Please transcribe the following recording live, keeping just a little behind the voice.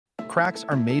Cracks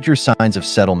are major signs of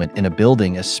settlement in a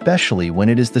building, especially when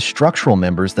it is the structural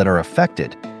members that are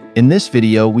affected. In this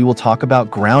video, we will talk about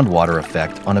groundwater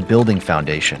effect on a building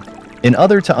foundation. In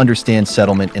order to understand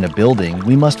settlement in a building,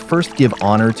 we must first give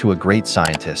honor to a great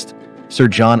scientist, Sir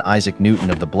John Isaac Newton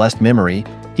of the blessed memory.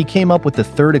 He came up with the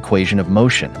third equation of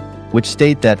motion, which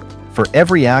state that for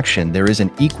every action there is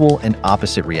an equal and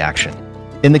opposite reaction.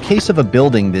 In the case of a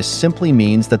building, this simply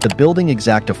means that the building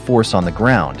exact a force on the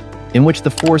ground, in which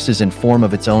the force is in form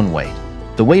of its own weight.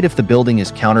 The weight if the building is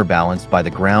counterbalanced by the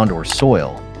ground or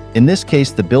soil. In this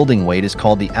case, the building weight is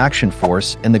called the action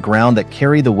force, and the ground that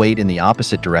carry the weight in the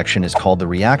opposite direction is called the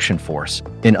reaction force.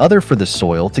 In other, for the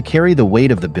soil to carry the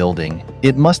weight of the building,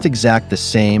 it must exact the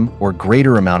same or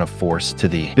greater amount of force to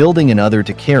the building in other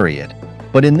to carry it.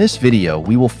 But in this video,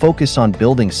 we will focus on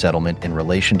building settlement in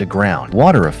relation to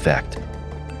groundwater effect.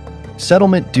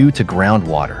 Settlement due to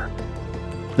groundwater.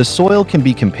 The soil can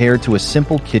be compared to a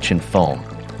simple kitchen foam.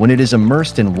 When it is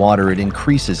immersed in water, it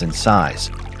increases in size,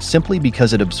 simply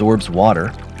because it absorbs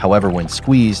water. However, when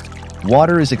squeezed,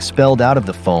 water is expelled out of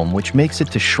the foam, which makes it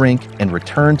to shrink and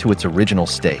return to its original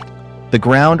state. The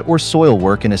ground or soil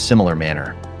work in a similar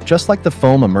manner. Just like the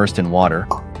foam immersed in water,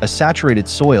 a saturated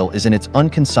soil is in its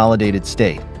unconsolidated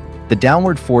state. The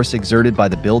downward force exerted by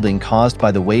the building caused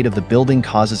by the weight of the building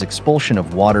causes expulsion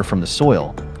of water from the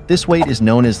soil. This weight is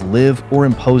known as live or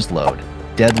imposed load,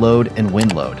 dead load, and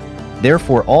wind load.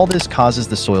 Therefore, all this causes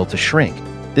the soil to shrink.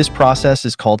 This process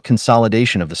is called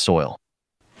consolidation of the soil.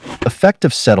 Effect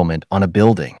of settlement on a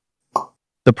building.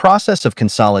 The process of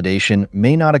consolidation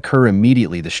may not occur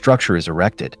immediately the structure is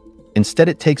erected. Instead,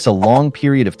 it takes a long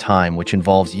period of time, which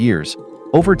involves years.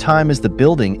 Over time, as the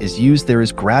building is used, there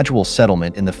is gradual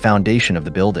settlement in the foundation of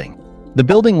the building. The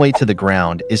building weight to the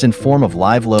ground is in form of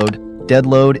live load, dead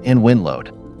load, and wind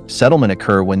load. Settlement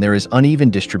occur when there is uneven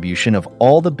distribution of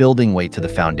all the building weight to the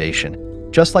foundation.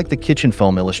 Just like the kitchen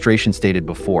foam illustration stated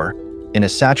before, in a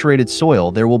saturated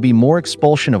soil, there will be more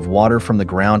expulsion of water from the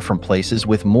ground from places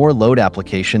with more load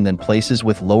application than places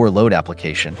with lower load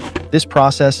application. This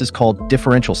process is called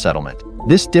differential settlement.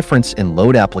 This difference in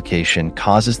load application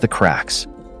causes the cracks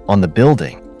on the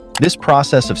building. This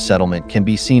process of settlement can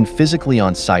be seen physically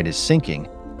on site as sinking.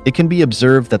 It can be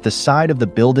observed that the side of the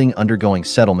building undergoing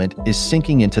settlement is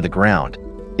sinking into the ground.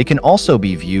 It can also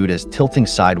be viewed as tilting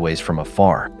sideways from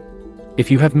afar.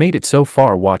 If you have made it so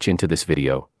far watch into this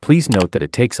video, please note that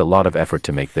it takes a lot of effort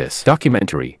to make this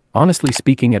documentary. Honestly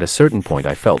speaking, at a certain point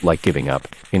I felt like giving up.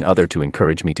 In order to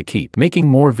encourage me to keep making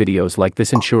more videos like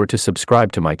this, ensure to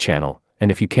subscribe to my channel. And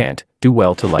if you can't, do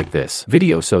well to like this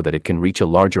video so that it can reach a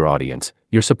larger audience.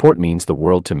 Your support means the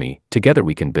world to me. Together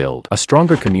we can build a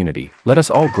stronger community. Let us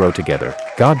all grow together.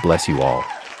 God bless you all.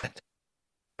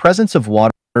 Presence of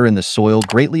water in the soil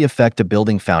greatly affect a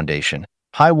building foundation.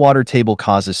 High water table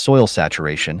causes soil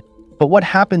saturation. But what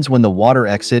happens when the water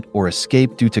exit or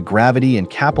escape due to gravity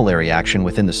and capillary action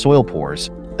within the soil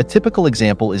pores? A typical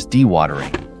example is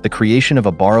dewatering, the creation of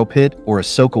a borrow pit or a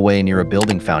soak away near a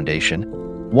building foundation.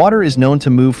 Water is known to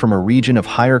move from a region of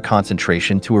higher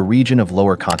concentration to a region of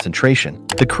lower concentration.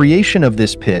 The creation of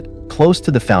this pit, close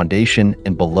to the foundation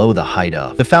and below the height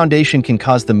of the foundation, can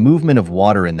cause the movement of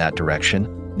water in that direction.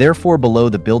 Therefore, below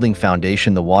the building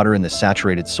foundation, the water in the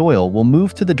saturated soil will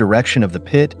move to the direction of the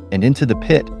pit and into the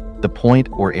pit, the point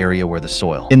or area where the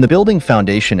soil in the building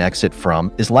foundation exit from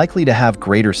is likely to have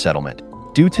greater settlement.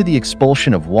 Due to the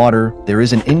expulsion of water, there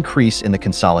is an increase in the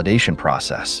consolidation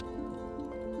process.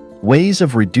 Ways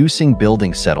of reducing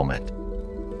building settlement.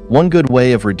 One good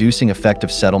way of reducing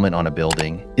effective settlement on a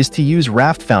building is to use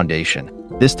raft foundation.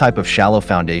 This type of shallow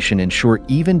foundation ensures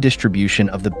even distribution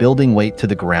of the building weight to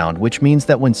the ground, which means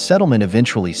that when settlement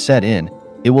eventually set in,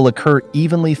 it will occur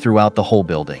evenly throughout the whole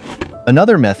building.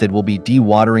 Another method will be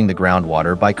dewatering the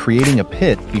groundwater by creating a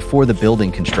pit before the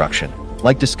building construction.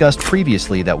 Like discussed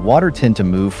previously, that water tend to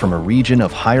move from a region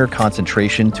of higher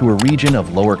concentration to a region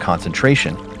of lower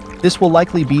concentration. This will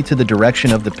likely be to the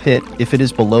direction of the pit if it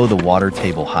is below the water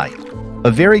table height. A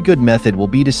very good method will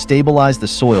be to stabilize the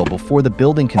soil before the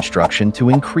building construction to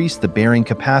increase the bearing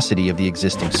capacity of the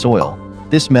existing soil.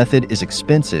 This method is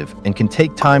expensive and can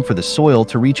take time for the soil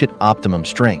to reach its optimum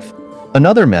strength.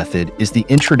 Another method is the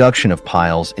introduction of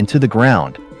piles into the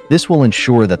ground. This will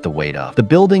ensure that the weight of the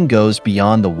building goes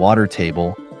beyond the water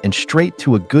table and straight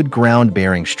to a good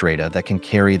ground-bearing strata that can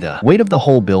carry the weight of the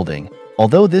whole building.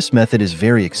 Although this method is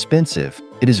very expensive,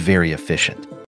 it is very efficient.